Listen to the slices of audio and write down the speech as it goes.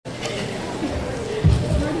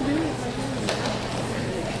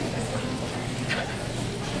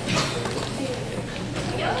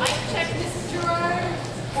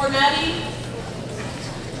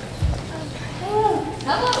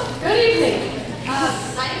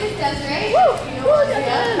Desiree. You know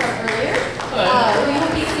Andrea from earlier. We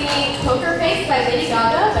will be singing Poker Face by Lady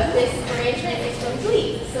Gaga, but this arrangement is from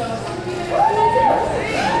Glee. So,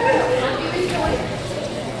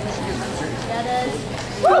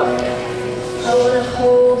 I wanna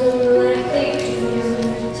hold them like they do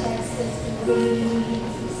in Texas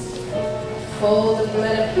breeze. Fold them,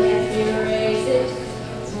 let them can't erase it.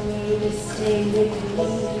 Maybe stay with me.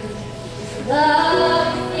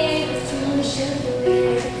 Love is too sugar.